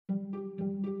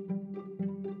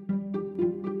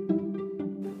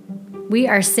We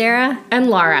are Sarah and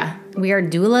Laura. We are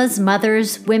doulas,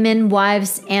 mothers, women,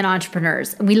 wives, and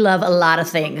entrepreneurs. We love a lot of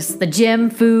things: the gym,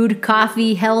 food,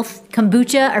 coffee, health,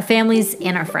 kombucha, our families,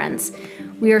 and our friends.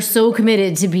 We are so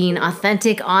committed to being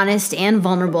authentic, honest, and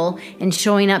vulnerable, and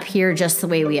showing up here just the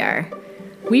way we are.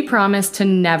 We promise to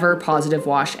never positive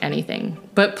wash anything,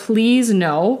 but please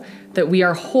know that we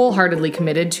are wholeheartedly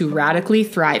committed to radically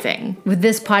thriving. With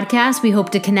this podcast, we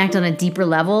hope to connect on a deeper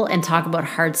level and talk about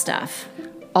hard stuff.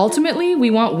 Ultimately,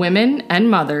 we want women and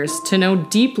mothers to know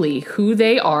deeply who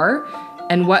they are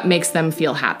and what makes them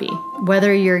feel happy.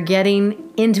 Whether you're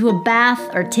getting into a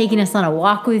bath or taking us on a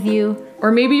walk with you,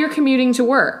 or maybe you're commuting to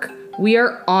work, we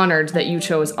are honored that you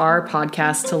chose our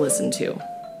podcast to listen to.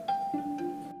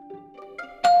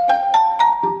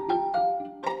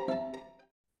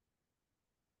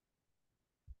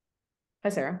 Hi,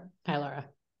 Sarah. Hi, Laura.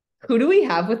 Who do we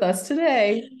have with us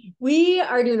today? We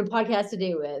are doing a podcast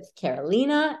today with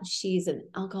Carolina. She's an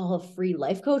alcohol-free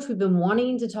life coach. We've been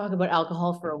wanting to talk about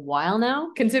alcohol for a while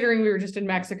now. Considering we were just in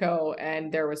Mexico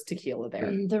and there was tequila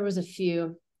there. There was a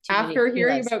few. After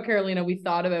hearing about Carolina, we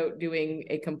thought about doing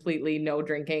a completely no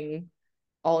drinking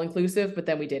all-inclusive, but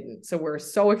then we didn't. So we're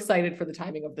so excited for the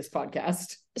timing of this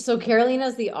podcast. So Carolina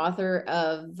is the author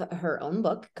of her own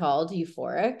book called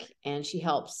Euphoric, and she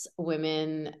helps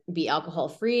women be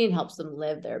alcohol-free and helps them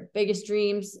live their biggest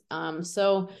dreams.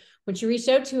 So when she reached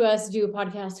out to us to do a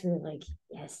podcast, we were like,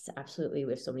 yes, absolutely.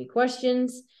 We have so many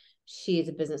questions. She is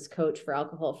a business coach for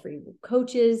alcohol-free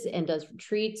coaches and does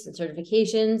retreats and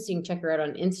certifications. You can check her out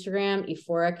on Instagram,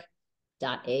 euphoric.af.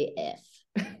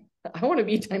 I want to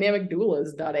be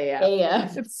dynamicdoulas.af.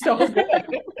 AF. It's so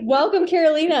good. Welcome,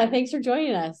 Carolina. Thanks for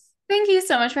joining us. Thank you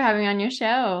so much for having me on your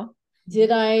show. Did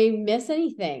I miss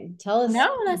anything? Tell us.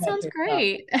 No, that sounds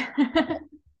great.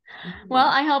 Well,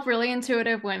 I help really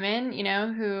intuitive women,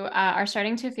 who are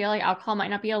starting to feel like alcohol might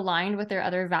not be aligned with their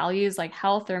other values like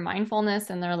health or mindfulness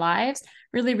in their lives,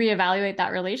 really reevaluate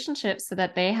that relationship so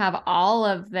that they have all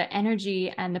of the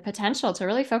energy and the potential to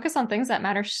really focus on things that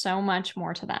matter so much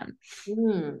more to them.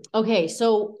 Okay,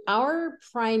 so our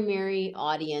primary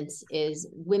audience is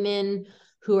women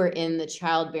who are in the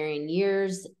childbearing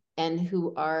years and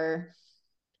who are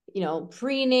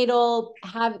prenatal,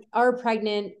 are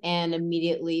pregnant and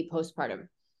immediately postpartum.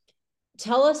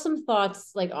 Tell us some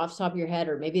thoughts, like off the top of your head,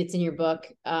 or maybe it's in your book,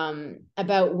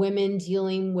 about women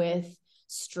dealing with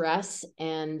stress.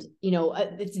 And,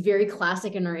 it's very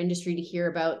classic in our industry to hear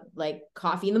about like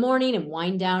coffee in the morning and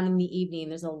wind down in the evening.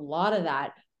 There's a lot of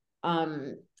that.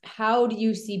 How do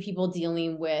you see people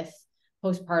dealing with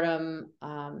postpartum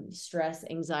stress,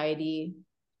 anxiety,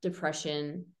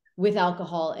 depression with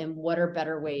alcohol, and what are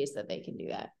better ways that they can do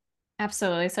that?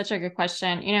 Absolutely. Such a good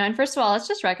question. And first of all, let's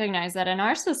just recognize that in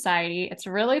our society, it's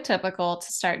really typical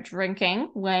to start drinking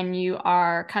when you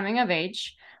are coming of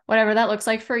age, whatever that looks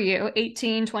like for you,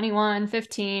 18, 21,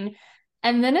 15.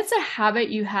 And then it's a habit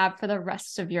you have for the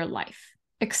rest of your life,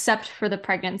 except for the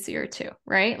pregnancy or two,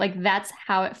 right? Like that's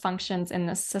how it functions in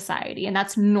this society, and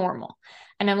that's normal.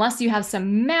 And unless you have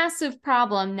some massive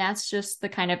problem, that's just the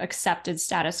kind of accepted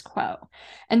status quo.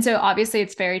 And so obviously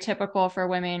it's very typical for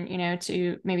women,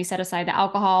 to maybe set aside the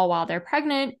alcohol while they're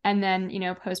pregnant. And then,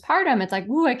 postpartum, it's like,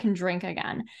 ooh, I can drink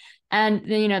again. And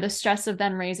the stress of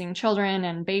then raising children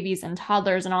and babies and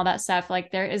toddlers and all that stuff,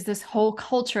 like there is this whole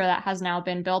culture that has now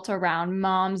been built around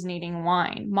moms needing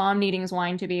wine, mom needing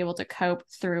wine to be able to cope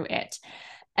through it.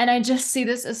 And I just see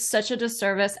this as such a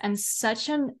disservice and such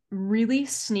a really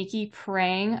sneaky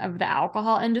preying of the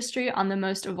alcohol industry on the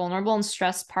most vulnerable and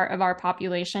stressed part of our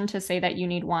population to say that you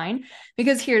need wine.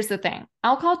 Because here's the thing,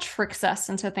 alcohol tricks us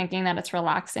into thinking that it's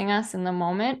relaxing us in the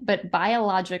moment, but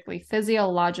biologically,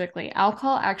 physiologically,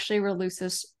 alcohol actually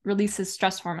releases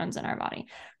stress hormones in our body.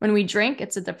 When we drink,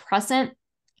 it's a depressant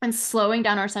and slowing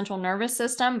down our central nervous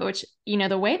system, which,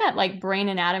 the way that like brain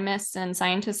anatomists and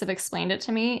scientists have explained it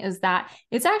to me is that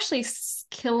it's actually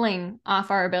killing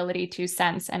off our ability to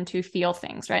sense and to feel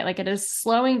things, right? Like it is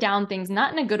slowing down things,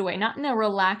 not in a good way, not in a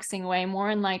relaxing way,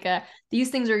 more in like these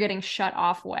things are getting shut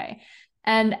off way.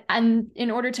 And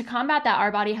in order to combat that,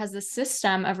 our body has this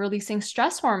system of releasing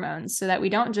stress hormones so that we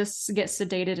don't just get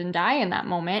sedated and die in that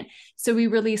moment. So we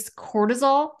release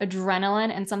cortisol, adrenaline,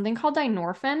 and something called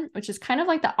dynorphin, which is kind of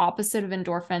like the opposite of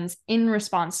endorphins in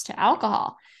response to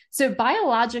alcohol. So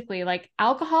biologically, like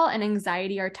alcohol and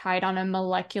anxiety are tied on a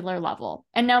molecular level.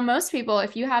 And now most people,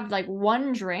 if you have like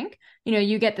one drink,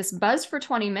 you get this buzz for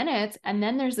 20 minutes and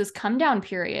then there's this come down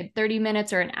period, 30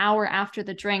 minutes or an hour after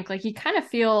the drink, like you kind of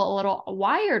feel a little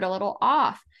wired, a little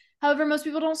off. However, most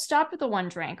people don't stop with the one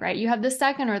drink, right? You have the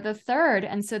second or the third.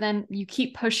 And so then you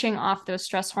keep pushing off those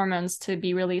stress hormones to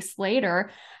be released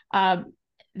later.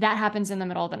 that happens in the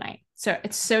middle of the night. So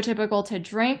it's so typical to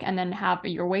drink and then have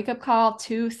your wake up call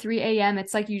 2, 3 a.m.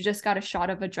 It's like you just got a shot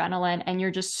of adrenaline and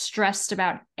you're just stressed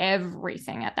about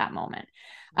everything at that moment.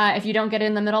 If you don't get it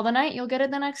in the middle of the night, you'll get it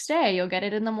the next day. You'll get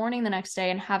it in the morning the next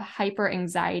day and have hyper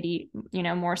anxiety,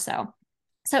 more so.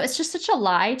 So it's just such a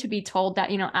lie to be told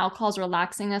that, alcohol is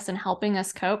relaxing us and helping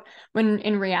us cope, when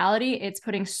in reality, it's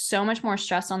putting so much more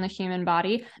stress on the human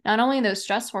body, not only those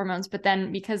stress hormones, but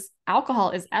then because alcohol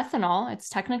is ethanol, it's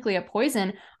technically a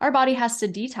poison, our body has to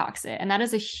detox it. And that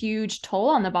is a huge toll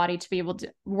on the body to be able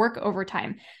to work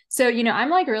overtime. So, I'm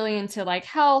like really into like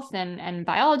health and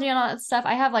biology and all that stuff.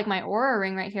 I have like my Oura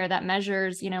ring right here that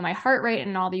measures, my heart rate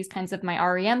and all these kinds of my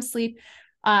REM sleep.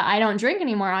 I don't drink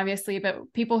anymore, obviously,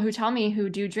 but people who tell me who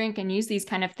do drink and use these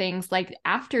kind of things, like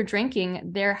after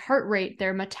drinking, their heart rate,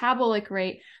 their metabolic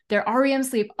rate, their REM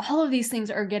sleep, all of these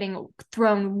things are getting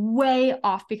thrown way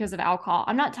off because of alcohol.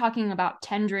 I'm not talking about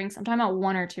 10 drinks. I'm talking about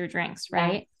 1 or 2 drinks,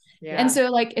 right? Yeah. And so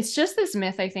like, it's just this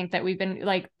myth, I think, that we've been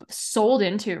like sold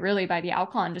into really by the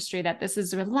alcohol industry, that this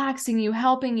is relaxing you,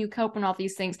 helping you cope and all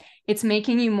these things. It's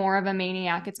making you more of a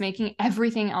maniac. It's making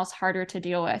everything else harder to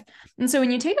deal with. And so when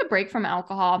you take a break from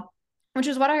alcohol, which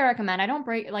is what I recommend, I don't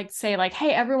say,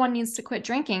 hey, everyone needs to quit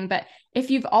drinking. But if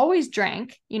you've always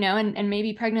drank, and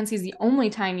maybe pregnancy is the only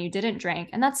time you didn't drink,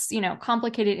 and that's,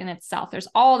 complicated in itself. There's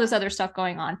all this other stuff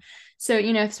going on. So,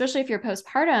 especially if you're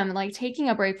postpartum, like taking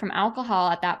a break from alcohol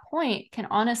at that point can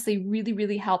honestly really,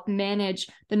 really help manage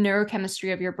the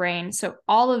neurochemistry of your brain. So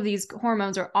all of these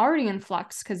hormones are already in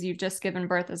flux because you've just given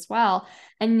birth as well.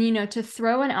 And, to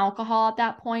throw in alcohol at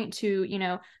that point to,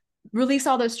 release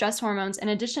all those stress hormones. In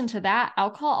addition to that,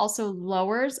 alcohol also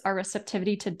lowers our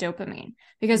receptivity to dopamine,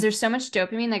 because there's so much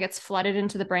dopamine that gets flooded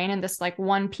into the brain in this like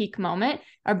one peak moment.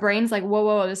 Our brain's like,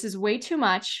 whoa, this is way too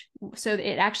much. So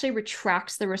it actually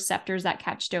retracts the receptors that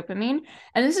catch dopamine.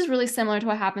 And this is really similar to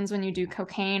what happens when you do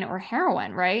cocaine or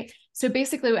heroin, right? So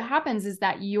basically what happens is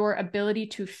that your ability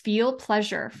to feel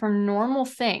pleasure from normal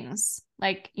things,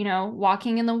 like,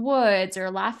 walking in the woods or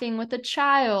laughing with a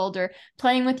child or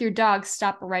playing with your dog,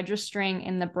 stop registering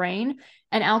in the brain.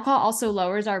 And alcohol also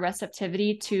lowers our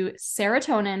receptivity to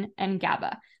serotonin and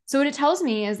GABA. So what it tells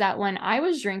me is that when I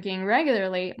was drinking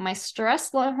regularly, my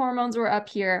stress hormones were up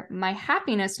here, my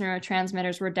happiness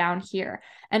neurotransmitters were down here.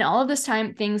 And all of this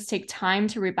time, things take time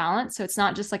to rebalance. So it's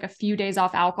not just like a few days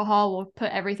off alcohol, we'll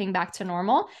put everything back to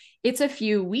normal. It's a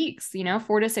few weeks,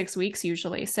 4 to 6 weeks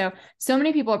usually. So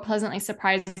many people are pleasantly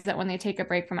surprised that when they take a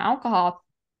break from alcohol,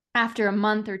 after a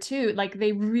month or 2, like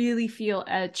they really feel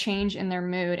a change in their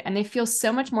mood and they feel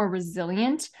so much more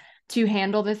resilient to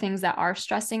handle the things that are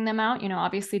stressing them out.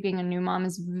 Obviously being a new mom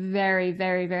is very,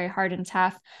 very, very hard and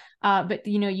tough. But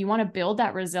you want to build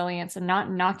that resilience and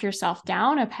not knock yourself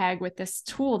down a peg with this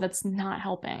tool that's not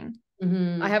helping.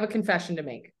 I have a confession to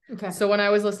make. Okay. So when I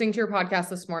was listening to your podcast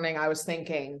this morning, I was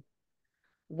thinking,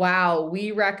 wow,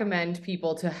 we recommend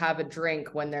people to have a drink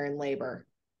when they're in labor.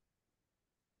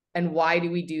 And why do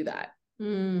we do that?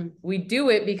 We do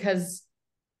it because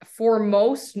for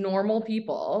most normal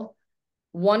people,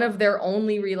 one of their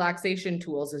only relaxation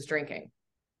tools is drinking.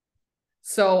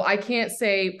 So I can't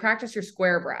say practice your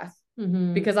square breath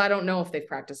because I don't know if they've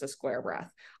practiced a square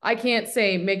breath. I can't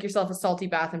say make yourself a salty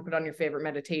bath and put on your favorite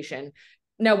meditation.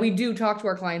 Now, we do talk to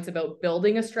our clients about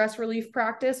building a stress relief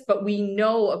practice, but we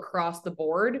know across the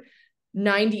board,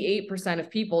 98% of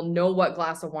people know what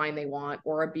glass of wine they want,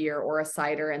 or a beer or a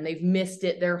cider, and they've missed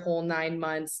it their whole 9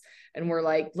 months. And we're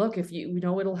like, look, if you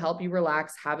know, it'll help you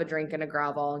relax, have a drink and a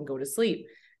Gravol and go to sleep.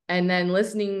 And then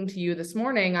listening to you this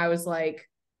morning, I was like,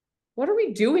 what are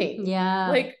we doing? Yeah.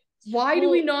 Like, why do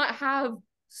we not have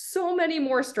so many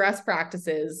more stress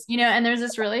practices? And there's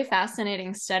this really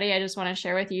fascinating study I just want to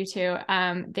share with you too.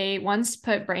 They once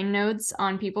put brain nodes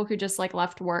on people who just like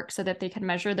left work so that they could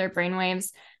measure their brain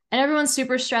waves. And everyone's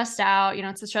super stressed out.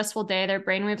 It's a stressful day. Their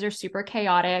brainwaves are super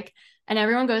chaotic. And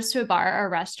everyone goes to a bar or a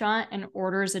restaurant and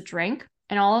orders a drink.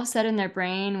 And all of a sudden their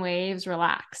brain waves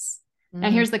relax. Now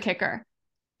here's the kicker.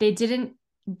 They didn't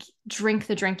drink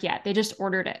the drink yet. They just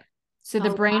ordered it. So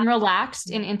the brain relaxed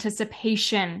in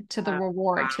anticipation to the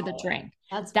reward, to the drink.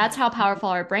 That's how powerful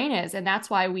our brain is. And that's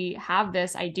why we have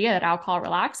this idea that alcohol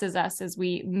relaxes us, is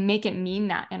we make it mean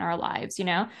that in our lives,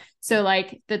 So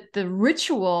like the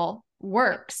ritual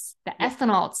works, the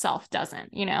ethanol itself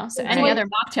doesn't, so any other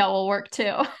mocktail will work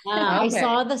too. I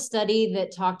saw the study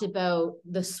that talked about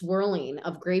the swirling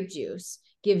of grape juice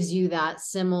gives you that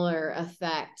similar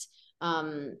effect,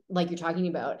 like you're talking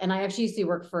about. And I actually used to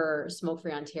work for Smoke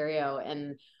Free Ontario,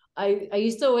 and I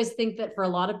used to always think that for a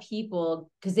lot of people,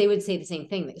 because they would say the same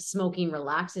thing, that smoking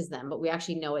relaxes them, but we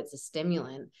actually know it's a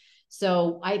stimulant.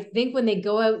 So I think when they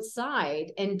go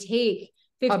outside and take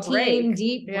 15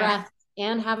 deep breaths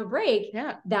and have a break,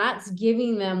 that's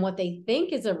giving them what they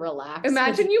think is a relax.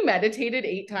 Imagine you meditated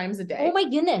 8 times a day. Oh my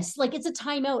goodness. Like, it's a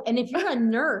timeout. And if you're a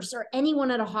nurse or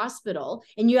anyone at a hospital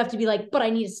and you have to be like, but I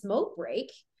need a smoke break.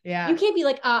 Yeah. You can't be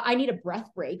like, I need a breath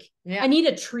break. I need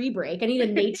a tree break. I need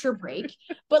a nature break.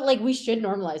 But like, we should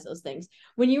normalize those things.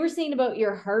 When you were saying about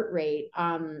your heart rate,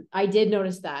 I did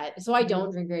notice that. So I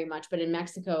don't drink very much, but in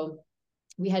Mexico,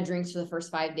 we had drinks for the first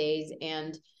 5 days,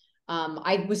 and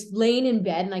I was laying in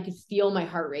bed and I could feel my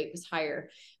heart rate was higher.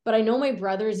 But I know my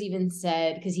brother's even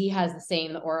said, because he has the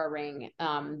same, the Oura Ring,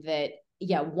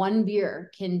 that one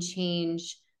beer can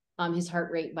change his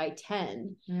heart rate by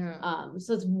 10.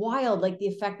 So it's wild, like the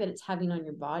effect that it's having on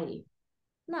your body.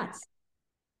 Nuts.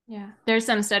 Yeah. There's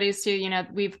some studies too,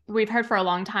 we've heard for a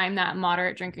long time that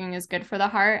moderate drinking is good for the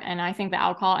heart. And I think the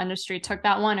alcohol industry took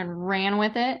that one and ran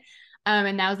with it.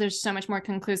 And now there's so much more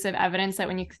conclusive evidence that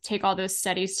when you take all those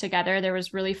studies together, there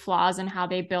was really flaws in how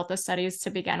they built the studies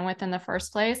to begin with in the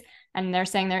first place. And they're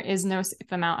saying there is no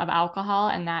safe amount of alcohol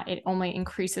and that it only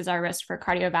increases our risk for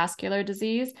cardiovascular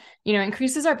disease,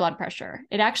 increases our blood pressure.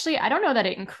 It actually, I don't know that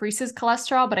it increases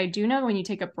cholesterol, but I do know when you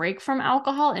take a break from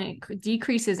alcohol and it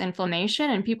decreases inflammation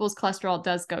and people's cholesterol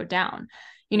does go down.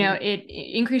 It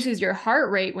increases your heart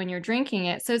rate when you're drinking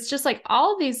it. So it's just like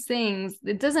all these things,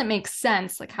 it doesn't make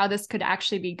sense, like how this could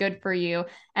actually be good for you.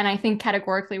 And I think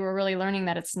categorically, we're really learning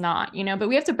that it's not, but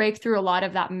we have to break through a lot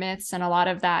of that myths and a lot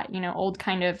of that, old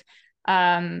kind of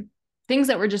things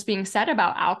that were just being said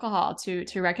about alcohol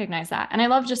to recognize that. And I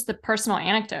love just the personal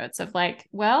anecdotes of like,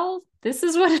 well, this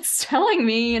is what it's telling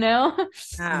me,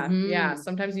 Yeah.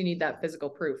 Sometimes you need that physical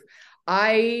proof.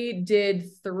 I did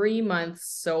 3 months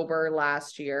sober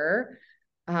last year.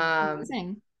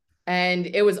 Amazing. And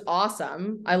it was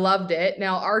awesome. I loved it.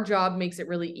 Now our job makes it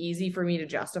really easy for me to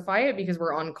justify it because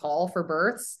we're on call for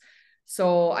births.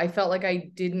 So I felt like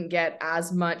I didn't get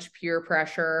as much peer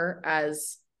pressure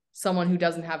as someone who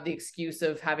doesn't have the excuse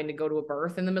of having to go to a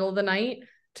birth in the middle of the night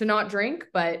to not drink.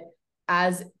 But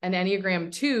as an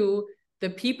Enneagram 2, the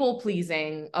people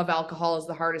pleasing of alcohol is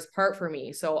the hardest part for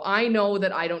me. So I know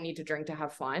that I don't need to drink to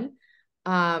have fun.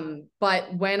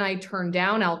 But when I turn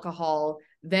down alcohol,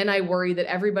 then I worry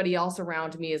that everybody else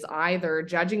around me is either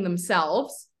judging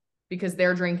themselves because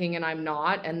they're drinking and I'm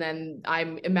not. And then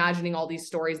I'm imagining all these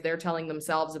stories they're telling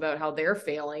themselves about how they're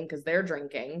failing because they're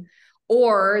drinking,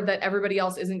 or that everybody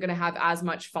else isn't going to have as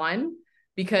much fun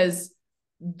because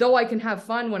though I can have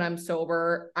fun when I'm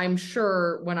sober, I'm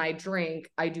sure when I drink,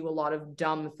 I do a lot of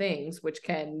dumb things, which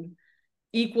can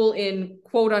equal in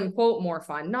quote unquote more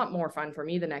fun. Not more fun for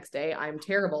me the next day. I'm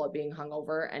terrible at being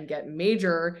hungover and get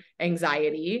major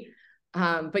anxiety.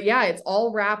 But yeah, it's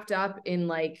all wrapped up in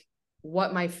like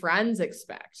what my friends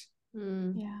expect.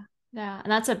 Yeah.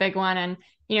 And that's a big one. And,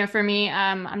 for me,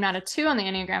 I'm not a 2 on the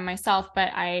Enneagram myself, but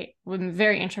I was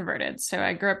very introverted. So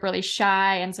I grew up really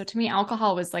shy. And so to me,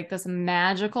 alcohol was like this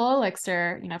magical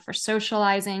elixir, for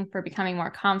socializing, for becoming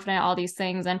more confident, all these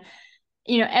things. And,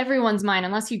 everyone's mind,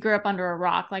 unless you grew up under a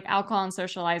rock, like alcohol and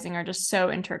socializing are just so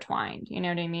intertwined. You know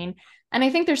what I mean? And I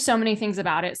think there's so many things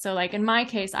about it. So like in my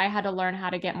case, I had to learn how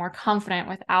to get more confident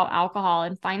without alcohol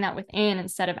and find that within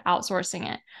instead of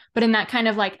outsourcing it. But in that kind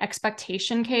of like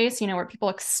expectation case, where people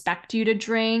expect you to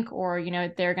drink or,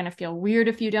 they're going to feel weird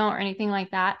if you don't or anything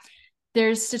like that.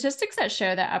 There's statistics that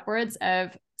show that upwards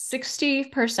of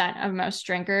 60% of most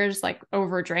drinkers like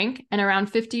overdrink, and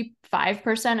around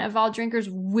 55% of all drinkers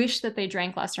wish that they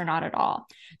drank less or not at all.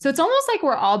 So it's almost like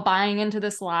we're all buying into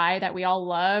this lie that we all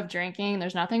love drinking.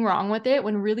 There's nothing wrong with it,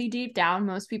 when really deep down,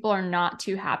 most people are not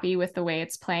too happy with the way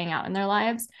it's playing out in their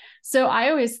lives. So I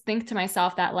always think to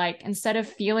myself that like, instead of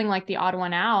feeling like the odd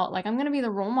one out, like I'm going to be the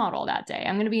role model that day.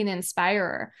 I'm going to be an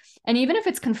inspirer. And even if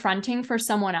it's confronting for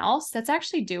someone else, that's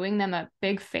actually doing them a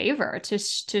big favor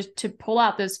to pull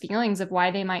out those feelings of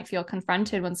why they might feel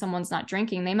confronted when someone's not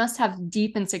drinking. They must have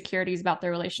deep insecurities about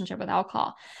their relationship with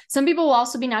alcohol. Some people will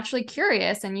also be naturally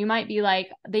curious, and you might be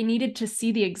like, they needed to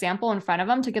see the example in front of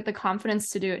them to get the confidence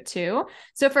to do it too.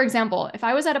 So for example, if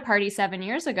I was at a party 7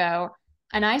 years ago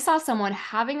and I saw someone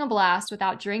having a blast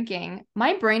without drinking,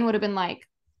 my brain would have been like,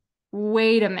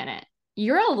 wait a minute,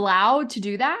 you're allowed to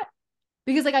do that?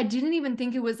 Because like, I didn't even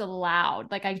think it was allowed.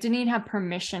 Like I didn't even have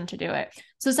permission to do it.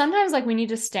 So sometimes like we need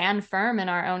to stand firm in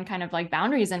our own kind of like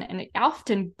boundaries, and it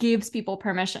often gives people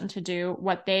permission to do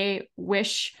what they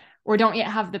wish or don't yet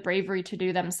have the bravery to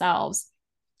do themselves.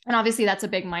 And obviously that's a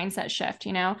big mindset shift,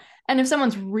 and if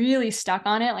someone's really stuck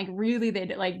on it, like really,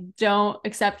 they like don't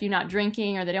accept you not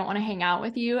drinking, or they don't want to hang out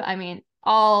with you. I mean,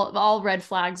 all red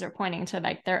flags are pointing to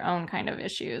like their own kind of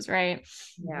issues. Right.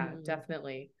 Yeah,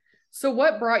 definitely. So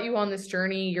what brought you on this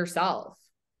journey yourself?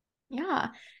 Yeah.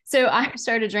 So I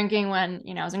started drinking when,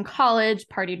 I was in college,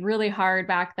 partied really hard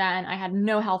back then. I had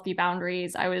no healthy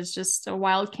boundaries. I was just a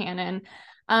wild cannon.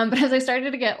 But as I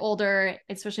started to get older,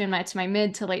 especially in my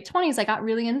mid to late 20s, I got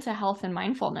really into health and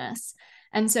mindfulness.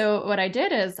 And so what I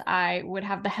did is I would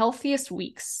have the healthiest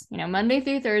weeks, Monday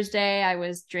through Thursday, I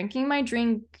was drinking my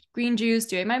green juice,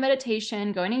 doing my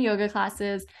meditation, going to yoga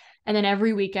classes. And then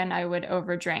every weekend I would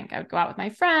overdrink. I would go out with my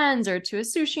friends or to a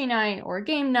sushi night or a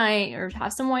game night or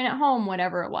have some wine at home,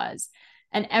 whatever it was.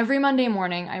 And every Monday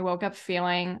morning I woke up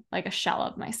feeling like a shell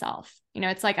of myself.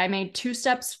 It's like I made 2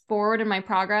 steps forward in my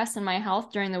progress and my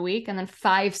health during the week and then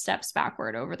 5 steps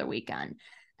backward over the weekend.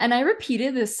 And I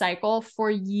repeated this cycle for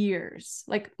years,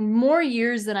 like more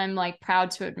years than I'm like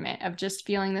proud to admit, of just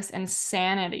feeling this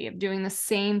insanity of doing the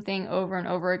same thing over and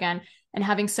over again and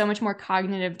having so much more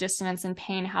cognitive dissonance and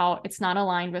pain, how it's not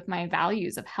aligned with my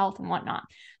values of health and whatnot.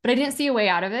 But I didn't see a way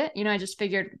out of it. I just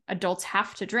figured adults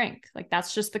have to drink. Like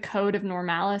that's just the code of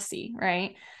normalcy,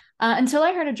 right? Until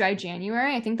I heard a dry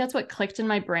January. I think that's what clicked in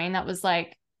my brain. That was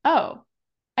like, oh,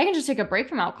 I can just take a break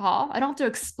from alcohol. I don't have to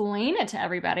explain it to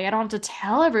everybody. I don't have to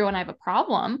tell everyone I have a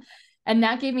problem. And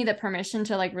that gave me the permission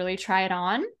to like really try it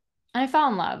on. And I fell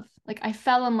in love. Like I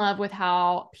fell in love with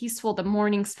how peaceful the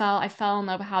mornings felt. I fell in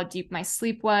love with how deep my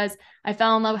sleep was. I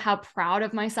fell in love with how proud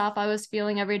of myself I was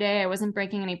feeling every day. I wasn't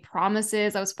breaking any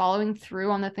promises. I was following through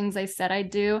on the things I said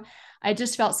I'd do. I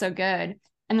just felt so good.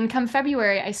 And then come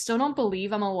February, I still don't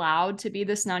believe I'm allowed to be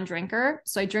this non-drinker.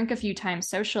 So I drink a few times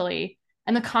socially.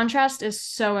 And the contrast is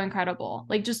so incredible.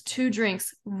 Like just 2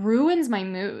 drinks ruins my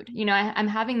mood. I'm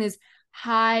having this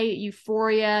high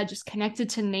euphoria, just connected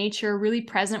to nature, really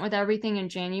present with everything in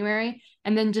January.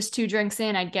 And then just 2 drinks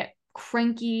in, I'd get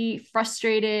cranky,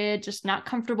 frustrated, just not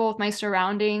comfortable with my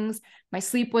surroundings. My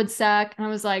sleep would suck. And I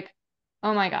was like,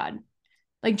 oh my God,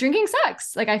 like drinking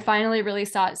sucks. Like I finally really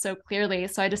saw it so clearly.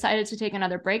 So I decided to take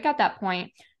another break at that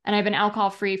point. And I've been alcohol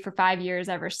free for 5 years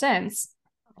ever since.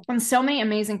 And so many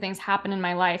amazing things happened in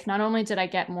my life. Not only did I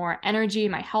get more energy,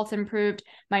 my health improved,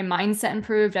 my mindset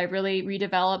improved. I really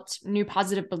redeveloped new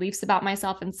positive beliefs about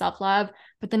myself and self-love.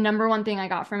 But the number one thing I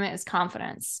got from it is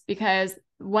confidence, because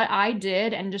what I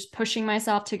did and just pushing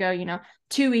myself to go,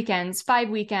 2 weekends, 5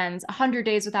 weekends, 100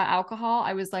 days without alcohol,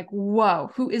 I was like, whoa,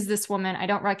 who is this woman? I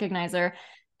don't recognize her.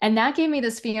 And that gave me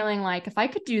this feeling like, if I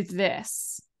could do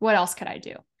this, what else could I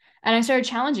do? And I started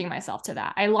challenging myself to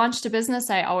that. I launched a business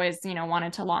I always,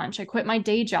 wanted to launch. I quit my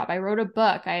day job. I wrote a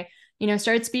book. I,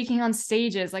 started speaking on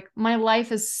stages. Like my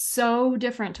life is so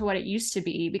different to what it used to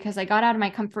be because I got out of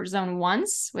my comfort zone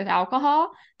once with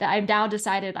alcohol that I've now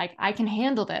decided like I can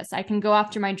handle this. I can go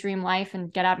after my dream life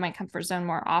and get out of my comfort zone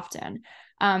more often.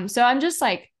 So I'm just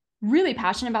like really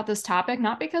passionate about this topic,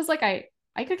 not because like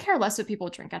I could care less what people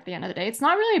drink at the end of the day. It's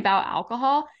not really about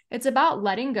alcohol. It's about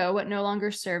letting go what no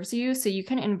longer serves you so you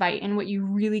can invite in what you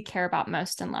really care about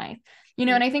most in life.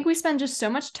 And I think we spend just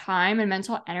so much time and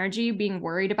mental energy being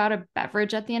worried about a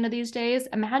beverage at the end of these days.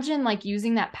 Imagine like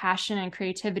using that passion and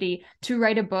creativity to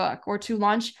write a book or to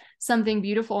launch something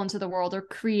beautiful into the world or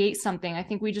create something. I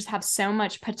think we just have so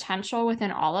much potential within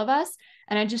all of us.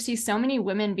 And I just see so many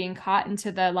women being caught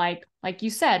into the, like you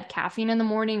said, caffeine in the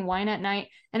morning, wine at night.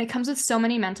 And it comes with so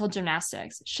many mental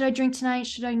gymnastics. Should I drink tonight?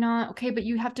 Should I not? Okay, but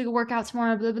you have to go work out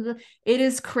tomorrow. Blah, blah, blah. It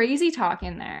is crazy talk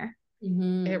in there.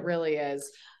 Mm-hmm. It really is.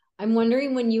 I'm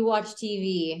wondering when you watch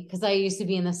TV, because I used to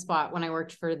be in this spot when I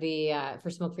worked for for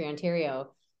Smoke Free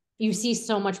Ontario, you see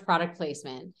so much product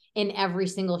placement in every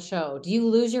single show. Do you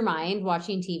lose your mind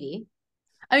watching TV?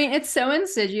 I mean, it's so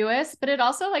insidious, but it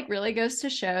also like really goes to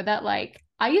show that like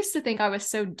I used to think I was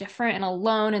so different and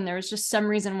alone, and there was just some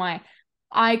reason why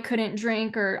I couldn't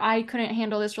drink or I couldn't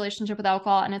handle this relationship with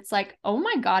alcohol. And it's like, oh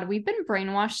my God, we've been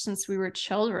brainwashed since we were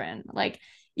children. Like,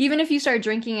 even if you started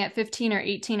drinking at 15 or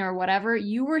 18 or whatever,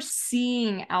 you were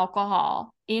seeing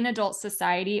alcohol in adult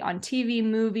society on TV,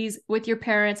 movies, with your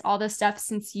parents, all this stuff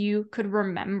since you could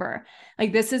remember.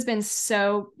 Like this has been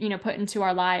so, put into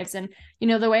our lives. And,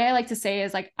 the way I like to say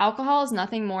is like alcohol is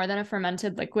nothing more than a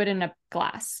fermented liquid in a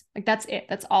glass. Like that's it.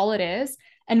 That's all it is.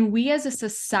 And we as a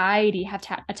society have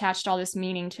attached all this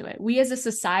meaning to it. We as a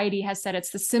society has said it's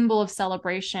the symbol of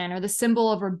celebration or the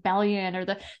symbol of rebellion or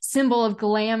the symbol of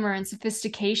glamour and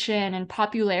sophistication and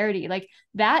popularity. Like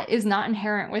that is not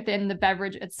inherent within the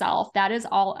beverage itself. That is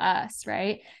all us,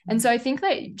 right? Mm-hmm. And so I think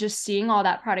that just seeing all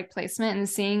that product placement and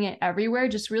seeing it everywhere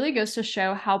just really goes to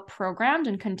show how programmed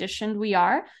and conditioned we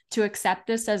are to accept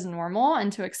this as normal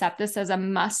and to accept this as a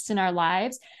must in our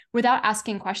lives without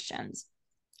asking questions.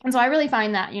 And so I really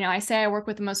find that, I say I work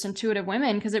with the most intuitive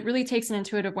women because it really takes an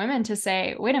intuitive woman to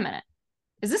say, wait a minute,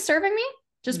 is this serving me?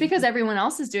 Just because everyone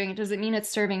else is doing it doesn't mean it's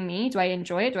serving me. Do I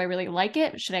enjoy it? Do I really like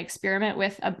it? Should I experiment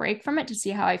with a break from it to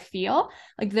see how I feel?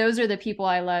 Like those are the people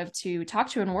I love to talk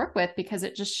to and work with, because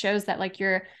it just shows that like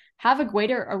have a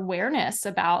greater awareness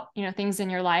about, things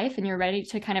in your life, and you're ready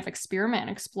to kind of experiment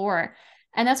and explore.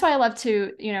 And that's why I love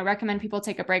to, recommend people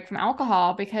take a break from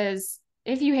alcohol, because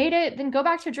if you hate it, then go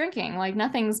back to drinking. Like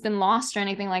nothing's been lost or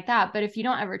anything like that. But if you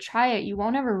don't ever try it, you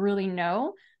won't ever really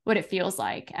know what it feels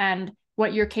like and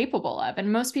what you're capable of.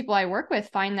 And most people I work with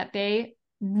find that they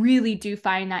really do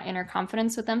find that inner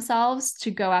confidence with themselves to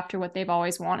go after what they've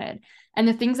always wanted. And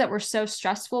the things that were so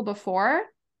stressful before,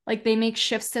 like they make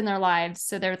shifts in their lives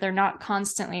so they're not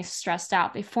constantly stressed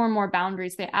out. They form more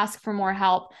boundaries. They ask for more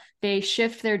help. They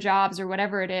shift their jobs or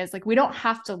whatever it is. Like we don't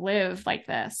have to live like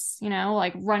this,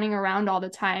 like running around all the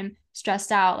time,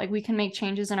 stressed out. Like we can make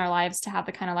changes in our lives to have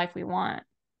the kind of life we want.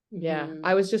 Yeah.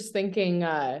 I was just thinking,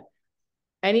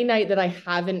 any night that I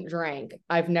haven't drank,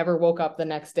 I've never woke up the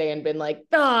next day and been like,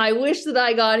 I wish that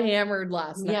I got hammered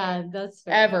last night. Yeah, that's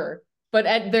fair. Ever.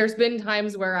 But there's been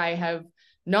times where I have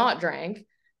not drank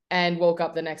and woke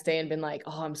up the next day and been like,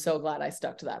 I'm so glad I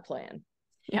stuck to that plan.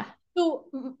 Yeah. So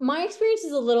my experience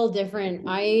is a little different.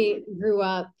 I grew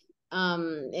up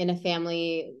in a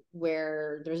family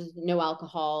where there's no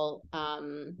alcohol.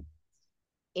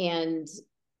 And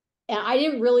I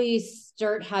didn't really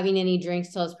start having any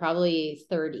drinks till I was probably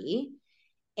 30.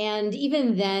 And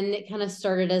even then it kind of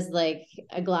started as like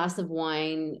a glass of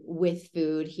wine with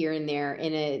food here and there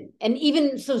and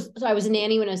even so I was a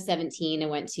nanny when I was 17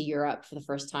 and went to Europe for the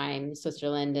first time,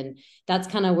 Switzerland. And that's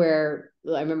kind of where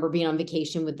I remember being on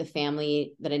vacation with the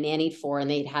family that I nannied for, and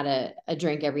they'd had a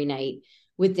drink every night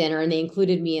with dinner, and they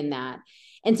included me in that.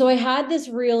 And so I had this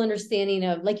real understanding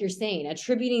of, like you're saying,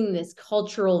 attributing this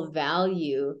cultural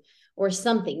value or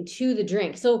something to the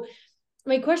drink. So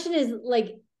my question is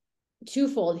like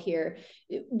twofold here.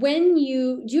 Do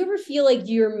you ever feel like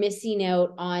you're missing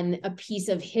out on a piece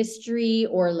of history,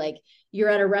 or like you're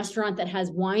at a restaurant that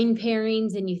has wine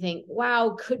pairings and you think,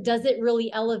 wow, does it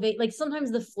really elevate? Like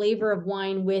sometimes the flavor of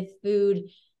wine with food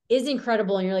is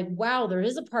incredible. And you're like, wow, there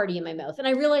is a party in my mouth. And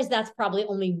I realize that's probably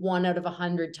only 1 out of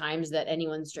 100 times that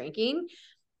anyone's drinking.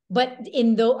 But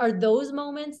are those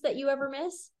moments that you ever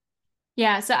miss?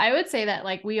 Yeah. So I would say that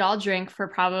like we all drink for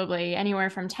probably anywhere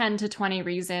from 10 to 20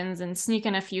 reasons, and sneak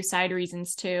in a few side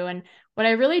reasons too. And what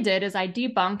I really did is I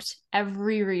debunked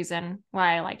every reason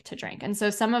why I like to drink. And so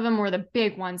some of them were the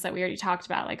big ones that we already talked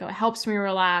about, like, it helps me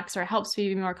relax or it helps me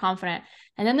be more confident.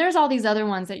 And then there's all these other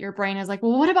ones that your brain is like,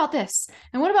 well, what about this?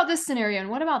 And what about this scenario? And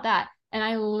what about that? And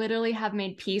I literally have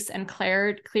made peace and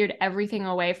cleared everything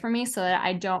away from me so that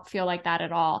I don't feel like that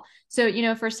at all. So,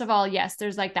 first of all, yes,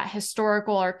 there's like that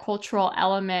historical or cultural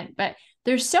element, but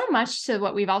there's so much to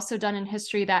what we've also done in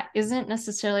history that isn't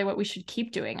necessarily what we should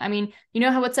keep doing. I mean, you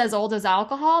know how it's as old as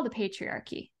alcohol, the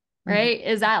patriarchy, right? Mm-hmm.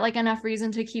 Is that like enough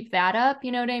reason to keep that up?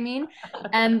 You know what I mean?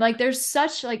 And like, there's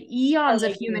such like eons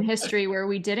of human history where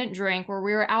we didn't drink, where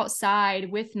we were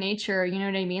outside with nature. You know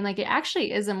what I mean? Like, it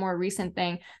actually is a more recent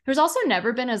thing. There's also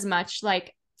never been as much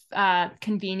like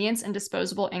convenience and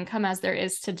disposable income as there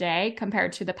is today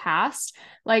compared to the past.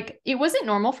 Like, it wasn't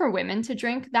normal for women to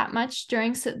drink that much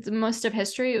during most of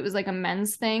history. It was like a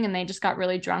men's thing, and they just got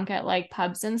really drunk at like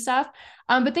pubs and stuff.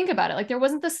 But think about it. Like, there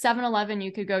wasn't the 7-Eleven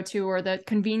you could go to or the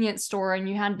convenience store, and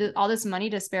you had all this money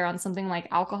to spare on something like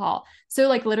alcohol. So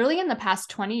like literally in the past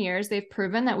 20 years, they've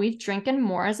proven that we've drinking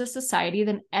more as a society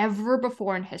than ever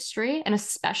before in history, and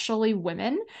especially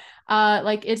women.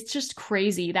 Like, it's just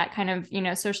crazy, that kind of,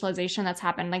 socialization that's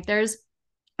happened. Like, there's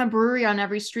a brewery on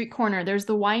every street corner. There's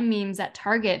the wine memes at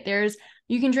Target.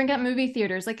 You can drink at movie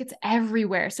theaters. Like, it's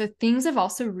everywhere. So things have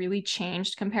also really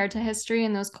changed compared to history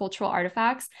and those cultural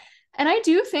artifacts. And I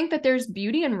do think that there's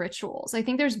beauty in rituals. I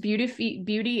think there's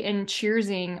beauty in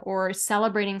cheersing or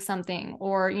celebrating something,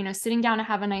 or, sitting down to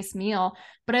have a nice meal.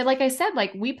 But like I said,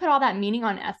 like, we put all that meaning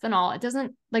on ethanol. It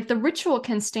doesn't, like, the ritual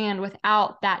can stand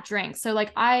without that drink. So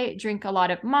like, I drink a lot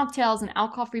of mocktails and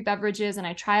alcohol-free beverages, and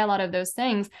I try a lot of those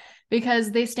things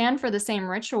because they stand for the same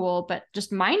ritual, but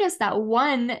just minus that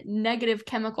one negative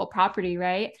chemical property,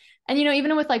 right? And,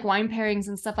 even with like wine pairings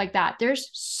and stuff like that, there's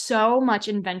so much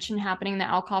invention happening in the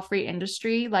alcohol-free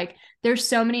industry. Like, there's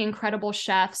so many incredible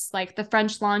chefs, like the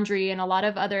French Laundry and a lot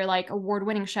of other like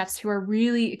award-winning chefs who are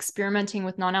really experimenting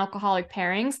with non-alcoholic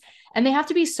pairings. And they have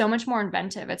to be so much more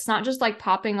inventive. It's not just like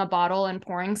popping a bottle and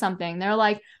pouring something. They're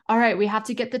like, all right, we have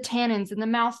to get the tannins and the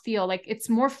mouthfeel. Like, it's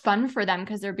more fun for them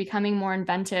because they're becoming more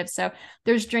inventive. So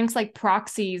there's drinks like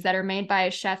Proxies that are made by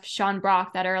a chef, Sean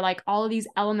Brock, that are like all of these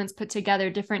elements put together,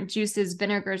 different juices,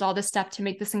 vinegars, all this stuff to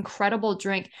make this incredible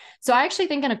drink. So I actually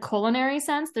think in a culinary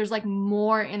sense, there's like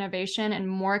more innovation innovation and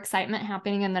more excitement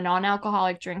happening in the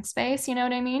non-alcoholic drink space. You know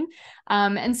what I mean?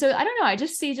 And so I don't know, I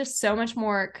just see just so much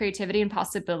more creativity and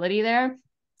possibility there.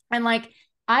 And like,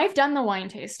 I've done the wine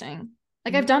tasting.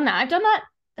 Like I've done that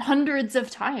hundreds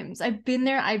of times. I've been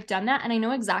there, I've done that, and I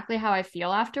know exactly how I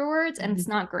feel afterwards, and it's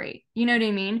not great. You know what I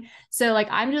mean? So like,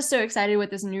 I'm just so excited what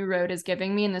this new road is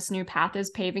giving me and this new path is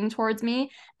paving towards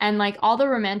me. And like, all the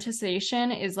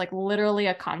romanticization is like literally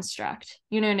a construct.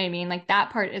 You know what I mean? Like that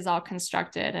part is all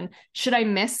constructed. And should I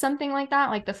miss something like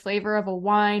that, like the flavor of a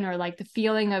wine or like the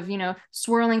feeling of, you know,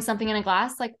 swirling something in a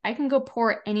glass, like I can go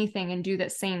pour anything and do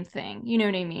that same thing. You know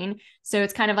what I mean? So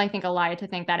it's kind of, I think, a lie to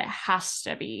think that it has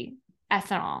to be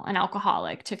ethanol and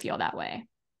alcoholic to feel that way.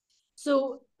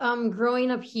 So growing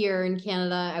up here in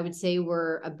Canada, I would say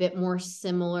we're a bit more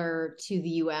similar to the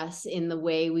US in the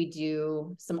way we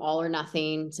do some all or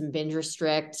nothing, some binge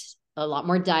restrict, a lot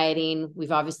more dieting. We're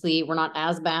not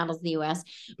as bad as the US,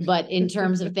 but in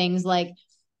terms of things like,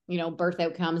 you know, birth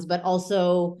outcomes, but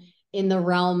also in the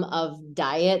realm of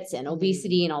diets and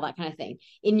obesity and all that kind of thing.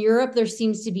 In Europe, there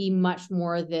seems to be much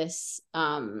more this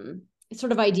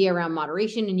sort of idea around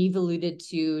moderation. And you've alluded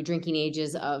to drinking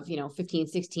ages of, you know, 15,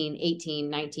 16, 18,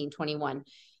 19, 21.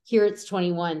 Here it's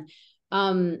 21.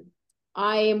 I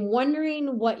am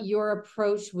wondering what your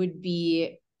approach would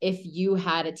be if you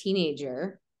had a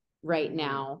teenager right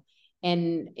now,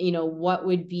 and, you know, what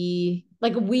would be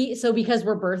like because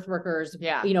we're birth workers,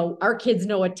 you know, our kids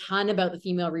know a ton about the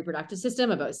female reproductive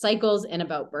system, about cycles and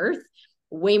about birth,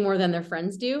 way more than their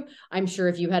friends do. I'm sure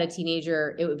if you had a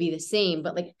teenager, it would be the same,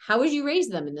 but like, how would you raise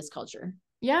them in this culture?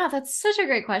 Yeah, that's such a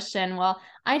great question. Well,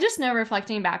 I just know,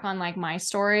 reflecting back on like my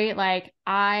story, like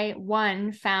I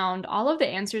found all of the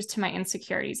answers to my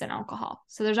insecurities in alcohol.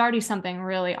 So there's already something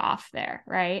really off there,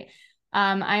 right?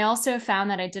 I also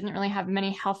found that I didn't really have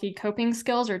many healthy coping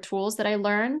skills or tools that I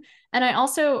learned. And I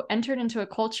also entered into a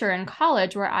culture in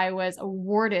college where I was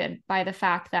awarded by the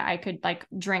fact that I could like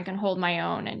drink and hold my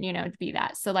own and, you know, be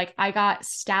that. So like I got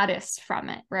status from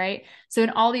it, right? So in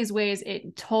all these ways,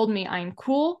 it told me I'm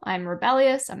cool, I'm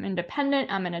rebellious, I'm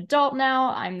independent, I'm an adult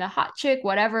now, I'm the hot chick,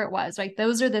 whatever it was. Like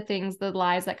those are the things, the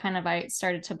lies that kind of I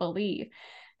started to believe.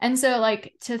 And so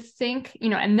like to think, you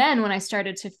know, and then when I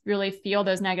started to really feel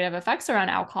those negative effects around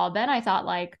alcohol, then I thought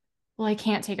like, well, I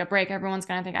can't take a break. Everyone's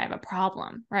going to think I have a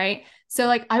problem. Right. So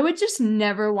like, I would just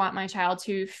never want my child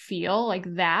to feel like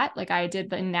that, like I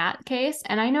did in that case.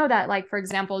 And I know that like, for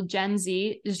example, Gen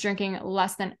Z is drinking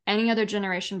less than any other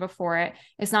generation before it.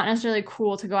 It's not necessarily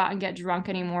cool to go out and get drunk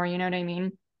anymore. You know what I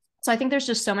mean? So I think there's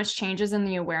just so much changes in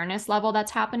the awareness level that's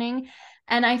happening.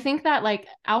 And I think that like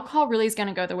alcohol really is going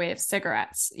to go the way of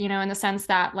cigarettes, you know, in the sense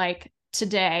that like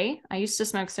today, I used to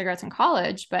smoke cigarettes in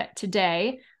college, but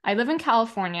today I live in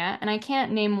California and I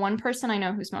can't name one person I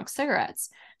know who smokes cigarettes.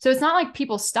 So it's not like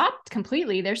people stopped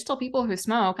completely. There's still people who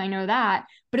smoke. I know that,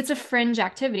 but it's a fringe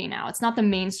activity now. It's not the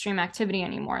mainstream activity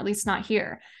anymore, at least not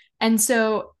here. And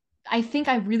so I think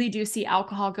I really do see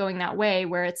alcohol going that way,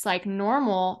 where it's like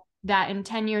normal that in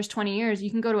 10 years, 20 years,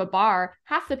 you can go to a bar,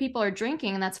 half the people are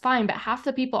drinking and that's fine, but half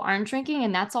the people aren't drinking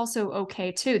and that's also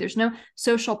okay too. There's no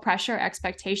social pressure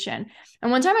expectation.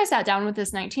 And one time I sat down with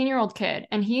this 19-year-old kid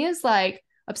and he is like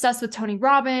obsessed with Tony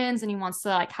Robbins and he wants to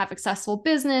like have successful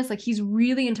business. Like he's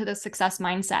really into the success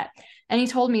mindset. And he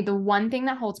told me the one thing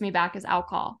that holds me back is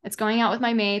alcohol. It's going out with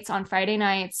my mates on Friday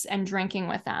nights and drinking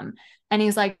with them. And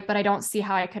he's like, but I don't see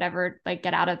how I could ever like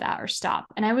get out of that or stop.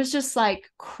 And I was just like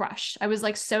crushed. I was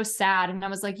like so sad. And I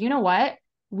was like, you know what?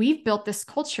 We've built this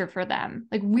culture for them.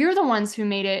 Like we're the ones who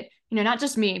made it, you know, not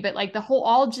just me, but like the whole,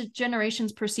 all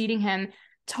generations preceding him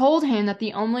told him that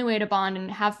the only way to bond and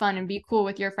have fun and be cool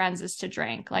with your friends is to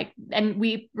drink. Like, and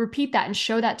we repeat that and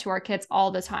show that to our kids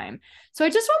all the time. So I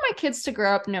just want my kids to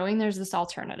grow up knowing there's this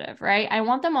alternative, right? I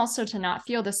want them also to not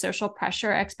feel the social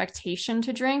pressure expectation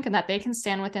to drink and that they can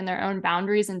stand within their own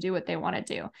boundaries and do what they want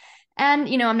to do. And,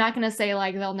 you know, I'm not going to say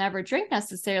like they'll never drink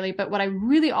necessarily, but what I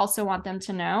really also want them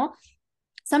to know,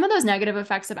 some of those negative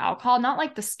effects of alcohol, not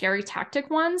like the scary tactic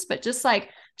ones, but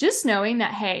just knowing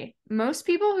that, hey, most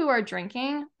people who are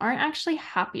drinking aren't actually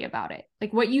happy about it.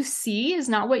 Like what you see is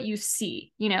not what you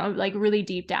see, you know, like really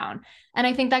deep down. And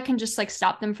I think that can just like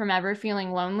stop them from ever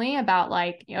feeling lonely about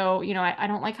like, oh, you know, I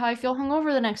don't like how I feel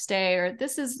hungover the next day, or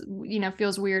this is, you know,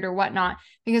 feels weird or whatnot,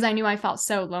 because I knew I felt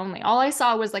so lonely. All I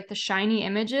saw was like the shiny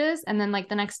images. And then like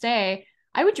the next day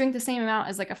I would drink the same amount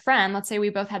as like a friend. Let's say we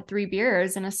both had 3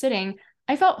 beers in a sitting.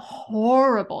 I felt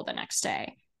horrible the next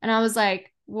day. And I was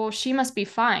like, well, she must be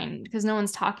fine because no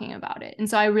one's talking about it. And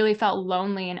so I really felt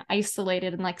lonely and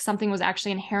isolated and like something was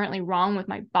actually inherently wrong with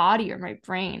my body or my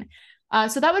brain.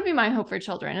 So that would be my hope for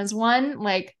children is one,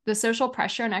 like the social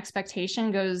pressure and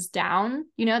expectation goes down,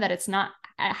 that it's not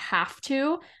a have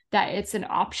to, that it's an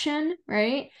option,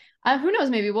 right? Who knows,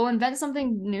 maybe we'll invent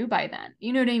something new by then.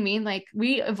 You know what I mean? Like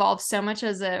we evolved so much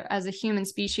as a human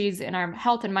species in our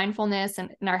health and mindfulness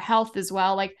and in our health as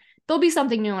well. Like there'll be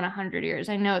something new in 100 years.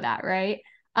 I know that, right?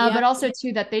 But also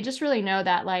too, that they just really know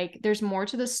that like there's more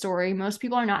to the story. Most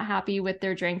people are not happy with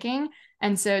their drinking.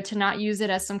 And so to not use it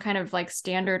as some kind of like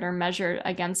standard or measure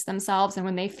against themselves. And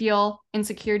when they feel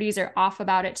insecurities or off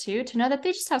about it too, to know that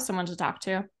they just have someone to talk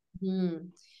to.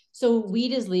 So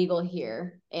weed is legal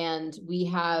here, and we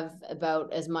have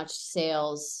about as much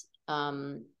sales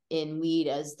in weed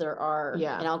as there are in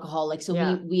alcohol. Like, so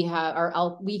we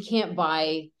have we can't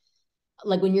buy,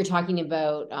 like when you're talking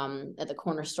about at the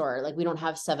corner store, like we don't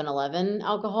have 7-Eleven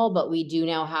alcohol, but we do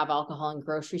now have alcohol in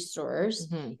grocery stores.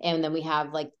 And then we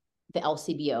have like the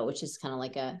LCBO, which is kind of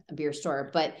like a beer store,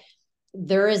 but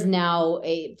there is now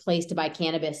a place to buy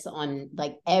cannabis on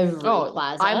like every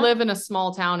plaza. I live in a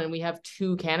small town and we have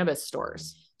 2 cannabis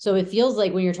stores. So it feels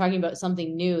like when you're talking about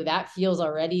something new, that feels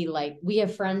already like we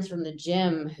have friends from the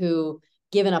gym who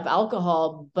given up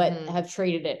alcohol, but have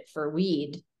traded it for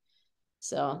weed.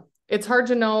 So it's hard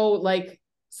to know, like,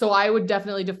 so I would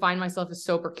definitely define myself as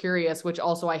sober curious, which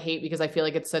also I hate because I feel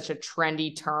like it's such a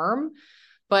trendy term.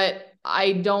 But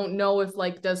I don't know if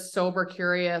like, does sober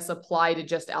curious apply to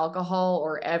just alcohol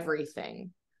or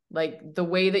everything? Like the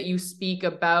way that you speak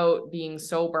about being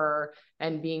sober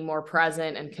and being more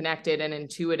present and connected and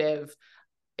intuitive,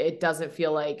 it doesn't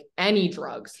feel like any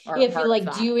drugs are. If you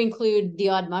like, do you include the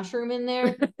odd mushroom in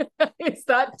there? Is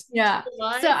that? Yeah.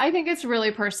 So I think it's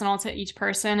really personal to each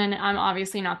person, and I'm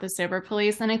obviously not the sober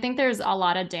police. And I think there's a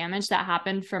lot of damage that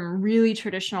happened from really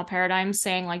traditional paradigms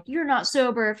saying like, you're not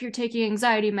sober if you're taking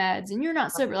anxiety meds, and you're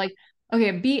not sober. Like,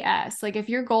 okay, BS. Like if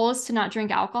your goal is to not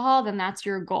drink alcohol, then that's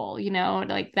your goal,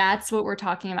 like that's what we're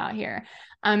talking about here.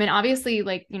 And obviously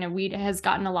like, weed has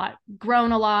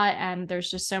grown a lot, and there's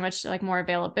just so much like more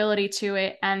availability to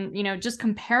it. And, just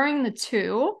comparing the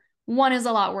two, one is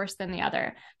a lot worse than the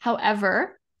other.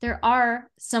 However, there are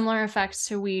similar effects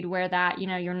to weed where that,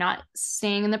 you're not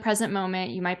staying in the present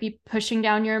moment. You might be pushing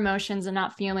down your emotions and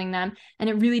not feeling them. And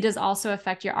it really does also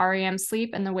affect your REM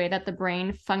sleep and the way that the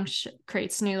brain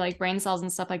creates new like brain cells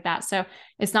and stuff like that. So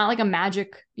it's not like a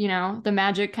magic, the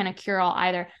magic kind of cure all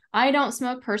either. I don't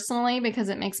smoke personally because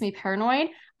it makes me paranoid.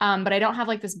 But I don't have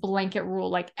like this blanket rule,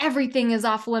 like everything is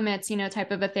off limits, type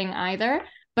of a thing either.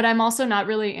 But I'm also not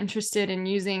really interested in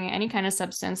using any kind of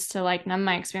substance to like numb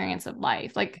my experience of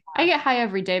life. Like I get high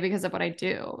every day because of what I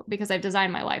do, because I've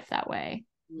designed my life that way.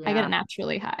 Yeah. I get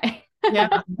naturally high.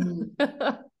 Yeah.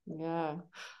 Yeah.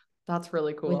 That's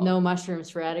really cool. With no mushrooms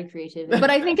for added creativity. But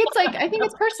I think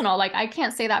it's personal. Like I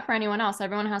can't say that for anyone else.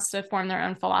 Everyone has to form their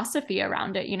own philosophy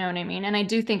around it. You know what I mean? And I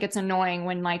do think it's annoying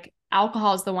when like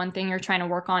alcohol is the one thing you're trying to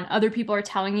work on. Other people are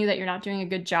telling you that you're not doing a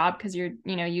good job because you're,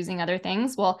 using other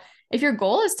things. Well, if your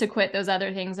goal is to quit those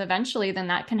other things eventually, then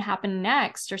that can happen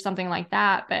next or something like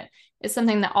that. But it's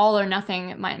something that all or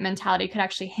nothing mentality could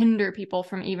actually hinder people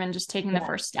from even just taking the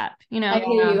first step, I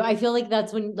hear you. I feel like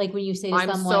that's when you say to I'm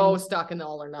someone, so stuck in the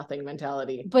all or nothing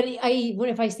mentality. But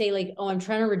if I say like, oh, I'm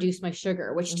trying to reduce my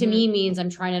sugar, which to me means I'm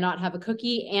trying to not have a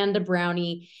cookie and a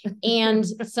brownie and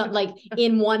some like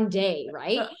in one day.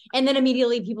 Right. And then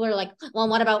immediately people are like, well,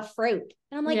 what about fruit?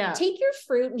 And I'm like, take your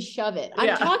fruit and shove it.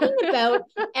 I'm talking about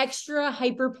extra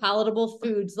hyper palatable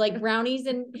foods like brownies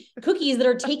and cookies that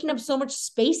are taking up so much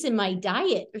space in my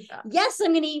diet. Yes,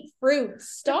 I'm going to eat fruit.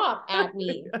 Stop at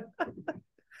me.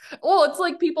 Well, it's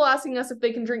like people asking us if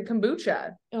they can drink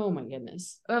kombucha. Oh my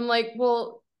goodness. And I'm like,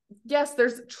 well, yes,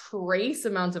 there's trace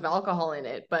amounts of alcohol in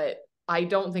it, but I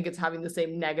don't think it's having the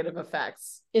same negative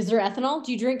effects. Is there ethanol?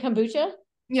 Do you drink kombucha?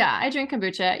 Yeah, I drink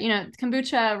kombucha.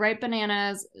 Kombucha, ripe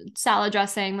bananas, salad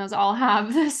dressing, those all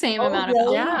have the same amount of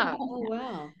alcohol. Yeah. Oh,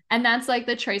 wow. And that's like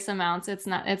the trace amounts. It's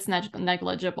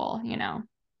negligible,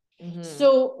 Mm-hmm.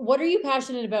 So what are you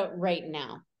passionate about right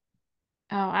now?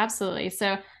 Oh, absolutely.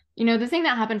 So, the thing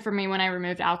that happened for me when I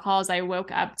removed alcohol is I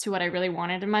woke up to what I really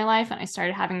wanted in my life, and I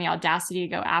started having the audacity to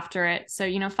go after it. So,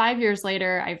 5 years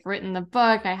later, I've written the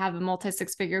book, I have a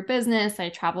multi-6-figure business, I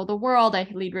travel the world, I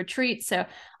lead retreats. So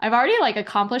I've already like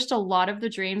accomplished a lot of the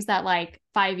dreams that like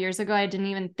 5 years ago I didn't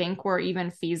even think were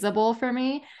even feasible for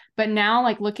me. But now,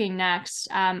 like looking next,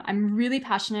 I'm really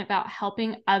passionate about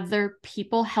helping other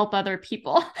people help other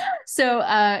people. So,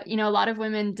 a lot of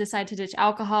women decide to ditch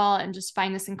alcohol and just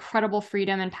find this incredible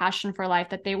freedom and passion for life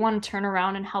that they want to turn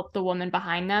around and help the woman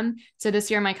behind them. So this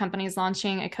year, my company is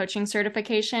launching a coaching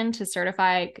certification to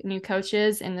certify new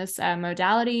coaches in this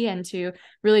modality and to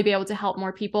really be able to help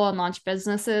more people and launch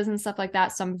businesses and stuff like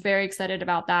that. So I'm very excited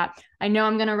about that. I know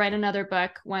I'm going to write another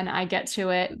book when I get to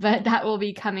it, but that will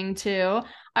be coming too.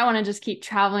 I want to just keep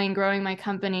traveling, growing my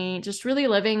company, just really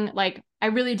living. Like, I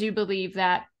really do believe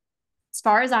that as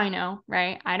far as I know,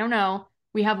 right? I don't know.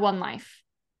 We have one life.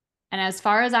 And as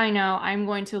far as I know, I'm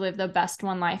going to live the best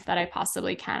one life that I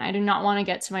possibly can. I do not want to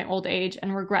get to my old age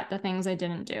and regret the things I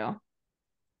didn't do.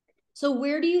 So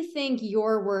where do you think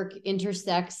your work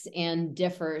intersects and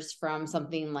differs from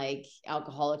something like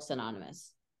Alcoholics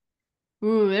Anonymous?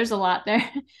 Ooh, there's a lot there.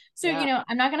 So, Yeah.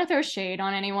 I'm not going to throw shade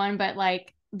on anyone, but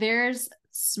like there's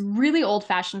really old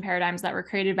fashioned paradigms that were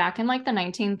created back in like the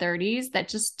 1930s that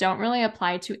just don't really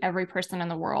apply to every person in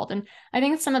the world. And I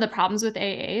think some of the problems with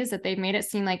AA is that they've made it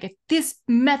seem like if this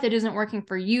method isn't working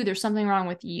for you, there's something wrong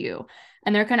with you.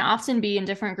 And there can often be in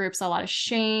different groups a lot of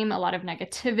shame, a lot of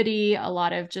negativity, a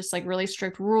lot of just like really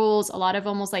strict rules, a lot of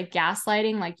almost like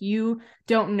gaslighting, like you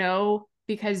don't know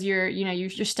because you're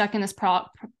stuck in this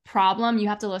problem, you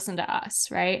have to listen to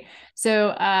us, right?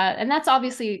 So and that's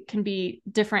obviously can be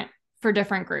different for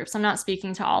different groups. I'm not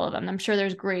speaking to all of them. I'm sure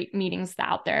there's great meetings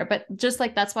out there, but just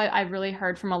like that's why I've really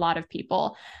heard from a lot of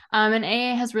people. And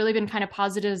AA has really been kind of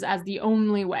posited as the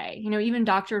only way. Even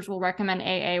doctors will recommend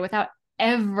AA without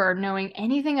ever knowing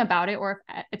anything about it or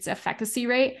its efficacy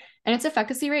rate. And its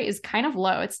efficacy rate is kind of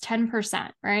low. It's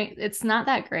 10%, right? It's not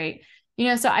that great.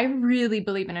 So I really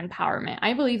believe in empowerment.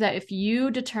 I believe that if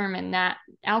you determine that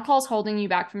alcohol is holding you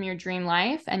back from your dream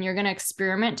life and you're going to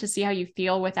experiment to see how you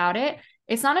feel without it,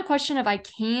 it's not a question of I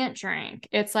can't drink.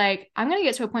 It's like, I'm going to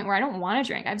get to a point where I don't want to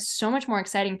drink. I have so much more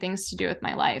exciting things to do with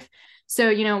my life.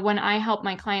 So, when I help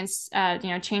my clients,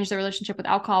 change their relationship with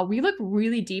alcohol, we look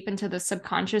really deep into the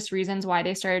subconscious reasons why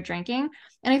they started drinking.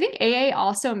 And I think AA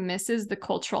also misses the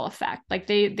cultural effect. Like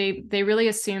they really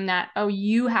assume that, oh,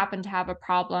 you happen to have a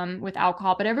problem with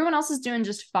alcohol, but everyone else is doing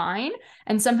just fine.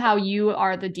 And somehow you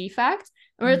are the defect.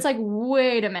 Or it's like,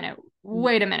 wait a minute.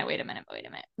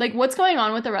 Like what's going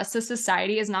on with the rest of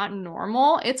society is not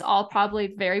normal. It's all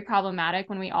probably very problematic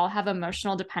when we all have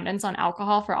emotional dependence on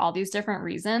alcohol for all these different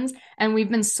reasons. And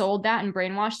we've been sold that and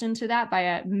brainwashed into that by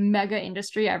a mega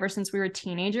industry ever since we were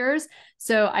teenagers.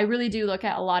 So I really do look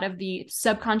at a lot of the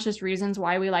subconscious reasons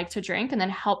why we like to drink and then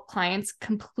help clients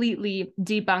completely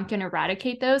debunk and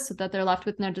eradicate those so that they're left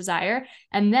with no desire.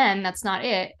 And then that's not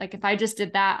it. Like if I just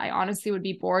did that, I honestly would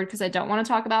be bored because I don't want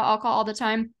to talk about alcohol all the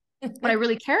time. What I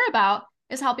really care about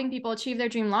is helping people achieve their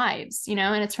dream lives,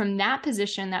 and it's from that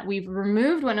position that we've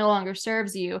removed what no longer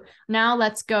serves you. Now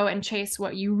let's go and chase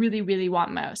what you really, really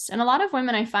want most. And a lot of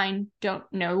women I find don't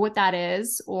know what that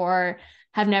is or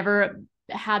have never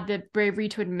had the bravery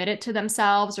to admit it to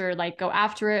themselves or like go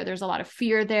after it. There's a lot of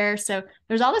fear there. So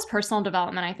there's all this personal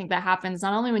development, I think, that happens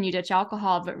not only when you ditch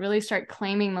alcohol, but really start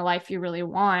claiming the life you really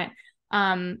want.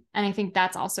 And I think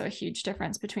that's also a huge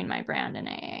difference between my brand and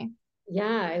AA.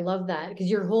 Yeah, I love that because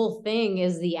your whole thing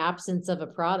is the absence of a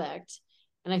product.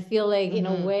 And I feel like in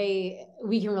a way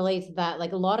we can relate to that.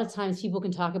 Like a lot of times people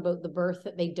can talk about the birth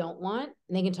that they don't want,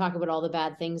 and they can talk about all the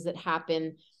bad things that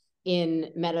happen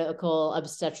in medical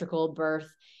obstetrical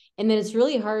birth. And then it's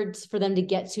really hard for them to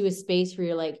get to a space where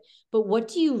you're like, but what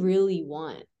do you really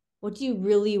want? What do you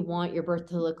really want your birth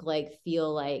to look like,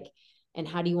 feel like, and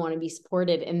how do you want to be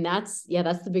supported? And that's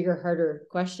the bigger, harder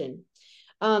question.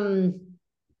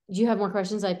 Do you have more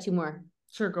questions? I have two more.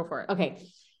 Sure, go for it. Okay.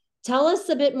 Tell us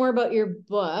a bit more about your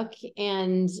book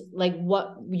and like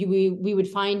what we would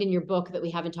find in your book that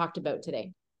we haven't talked about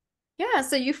today. Yeah,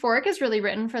 so Euphoric is really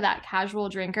written for that casual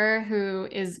drinker who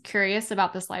is curious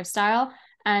about this lifestyle,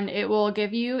 and it will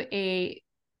give you a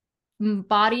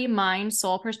body, mind,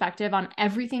 soul perspective on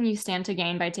everything you stand to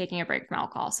gain by taking a break from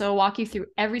alcohol. So it'll walk you through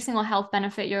every single health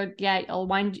benefit you'll get. It'll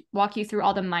walk you through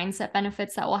all the mindset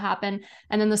benefits that will happen.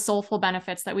 And then the soulful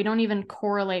benefits that we don't even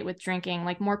correlate with drinking,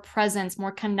 like more presence,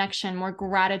 more connection, more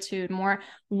gratitude, more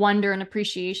wonder and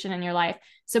appreciation in your life.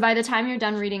 So by the time you're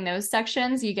done reading those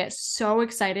sections, you get so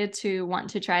excited to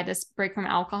want to try this break from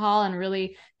alcohol and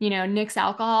really, nix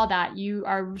alcohol that you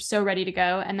are so ready to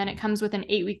go. And then it comes with an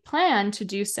 8-week plan to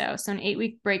do so. So an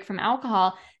 8-week break from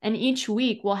alcohol. And each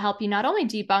week will help you not only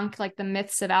debunk like the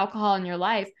myths of alcohol in your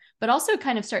life, but also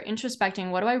kind of start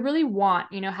introspecting. What do I really want?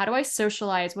 How do I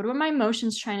socialize? What are my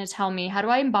emotions trying to tell me? How do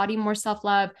I embody more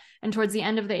self-love? And towards the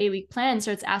end of the 8-week plan,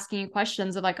 starts asking you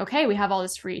questions of like, okay, we have all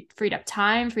this freed up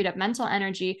time, freed up mental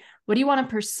energy. What do you want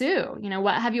to pursue?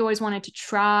 What have you always wanted to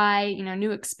try,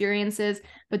 new experiences,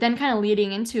 but then kind of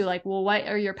leading into like, well, what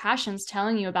are your passions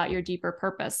telling you about your deeper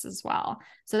purpose as well?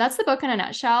 So that's the book in a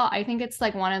nutshell. I think it's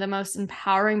like one of the most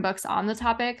empowering books on the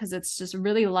topic because it's just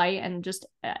really light and just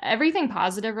everything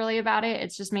positive really about it.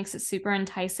 It just makes it super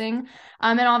enticing.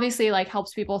 And obviously like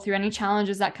helps people through any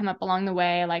challenges that come up along the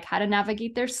way, like how to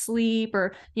navigate their sleep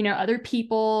or, other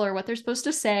people or what they're supposed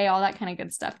to say, all that kind of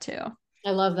good stuff too.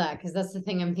 I love that because that's the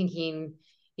thing I'm thinking,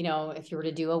 if you were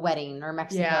to do a wedding or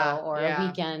Mexico or a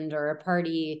weekend or a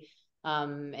party,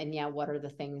 and what are the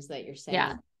things that you're saying?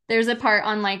 Yeah. There's a part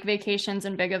on like vacations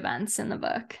and big events in the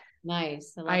book.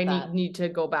 Nice. I need to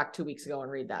go back 2 weeks ago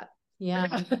and read that.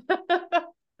 Yeah.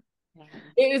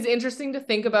 It is interesting to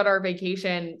think about our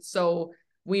vacation. So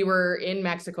we were in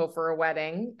Mexico for a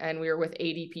wedding and we were with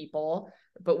 80 people,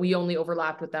 but we only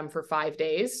overlapped with them for 5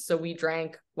 days. So we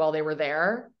drank while they were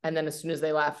there. And then as soon as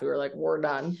they left, we were like, we're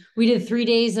done. We did 3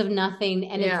 days of nothing.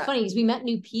 And it's funny because we met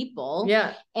new people.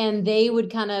 Yeah. And they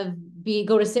would kind of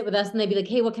go to sit with us and they'd be like,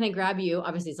 hey, what can I grab you?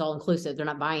 Obviously it's all inclusive. They're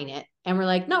not buying it. And we're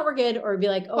like, no, we're good. Or be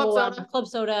like, club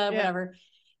soda, whatever.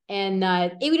 And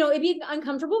it'd be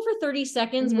uncomfortable for 30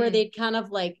 seconds where they'd kind of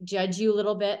like judge you a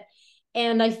little bit.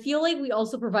 And I feel like we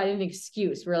also provided an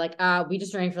excuse. We're like, we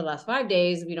just drank for the last 5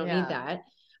 days. We don't need that.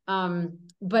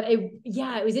 But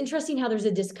it was interesting how there's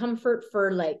a discomfort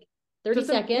for like 30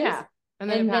 seconds. Yeah. And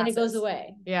then it goes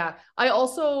away. Yeah. I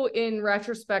also, in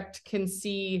retrospect, can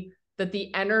see that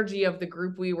the energy of the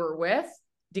group we were with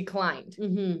declined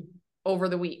over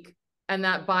the week. And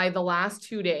that by the last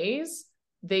 2 days,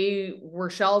 they were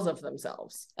shells of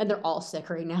themselves. And they're all sick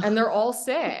right now. And they're all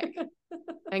sick.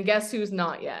 And guess who's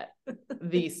not yet?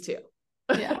 These two.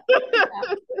 Yeah.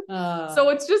 So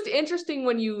it's just interesting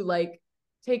when you like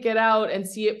take it out and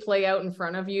see it play out in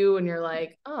front of you and you're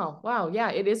like, oh, wow,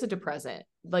 yeah, it is a depressant.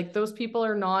 Like those people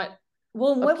are not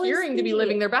appearing to be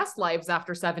living their best lives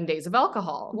after 7 days of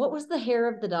alcohol. What was the hair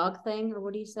of the dog thing? Or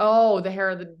what do you say? Oh, the hair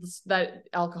of that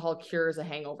alcohol cures a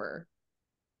hangover.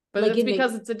 But like it's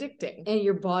because it's addicting. And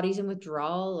your body's in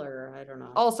withdrawal or I don't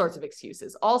know. All sorts of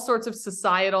excuses, all sorts of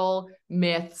societal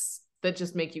myths that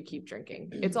just make you keep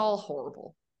drinking. It's all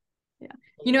horrible. Yeah.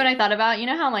 You know what I thought about? You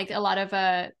know how like a lot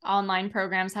of online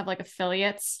programs have like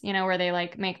affiliates, where they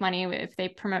like make money if they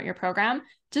promote your program.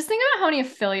 Just think about how many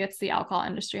affiliates the alcohol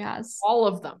industry has. All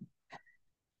of them.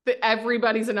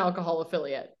 Everybody's an alcohol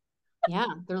affiliate. Yeah.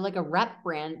 They're like a rep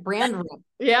brand rep.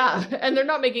 Yeah. And they're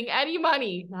not making any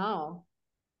money. No.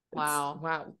 Wow.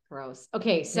 Wow. Gross.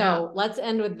 Okay. So let's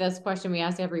end with this question we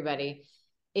asked everybody.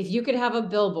 If you could have a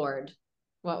billboard,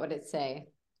 what would it say?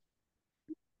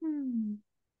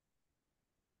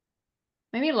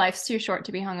 Maybe life's too short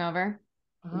to be hungover.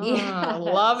 Yeah.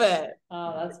 Love it.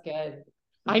 Oh, that's good.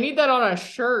 I need that on a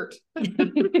shirt.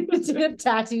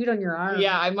 Tattooed on your arm.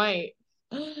 Yeah, I might.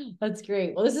 That's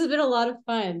great. Well, this has been a lot of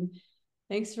fun.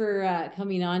 Thanks for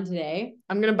coming on today.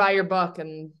 I'm going to buy your book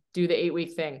and do the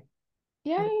 8-week thing.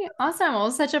 Yay. Awesome. Well, it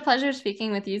was such a pleasure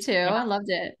speaking with you too. Yeah. I loved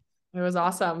it. It was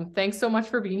awesome. Thanks so much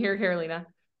for being here, Carolina.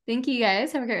 Thank you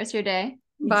guys. Have a great rest of your day.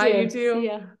 Bye, you too. See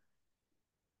ya.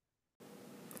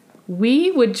 We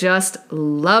would just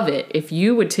love it if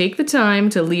you would take the time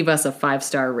to leave us a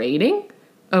 5-star rating,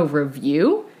 a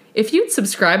review. If you'd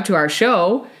subscribe to our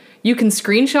show, you can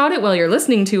screenshot it while you're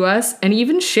listening to us and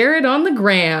even share it on the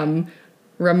gram.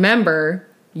 Remember,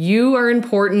 you are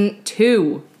important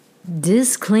too.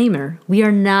 Disclaimer, we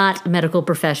are not medical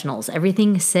professionals.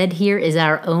 Everything said here is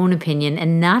our own opinion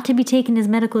and not to be taken as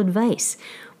medical advice.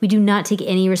 We do not take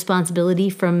any responsibility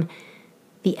from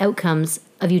the outcomes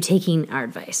of you taking our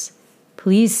advice.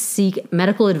 Please seek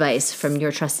medical advice from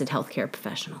your trusted healthcare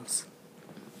professionals.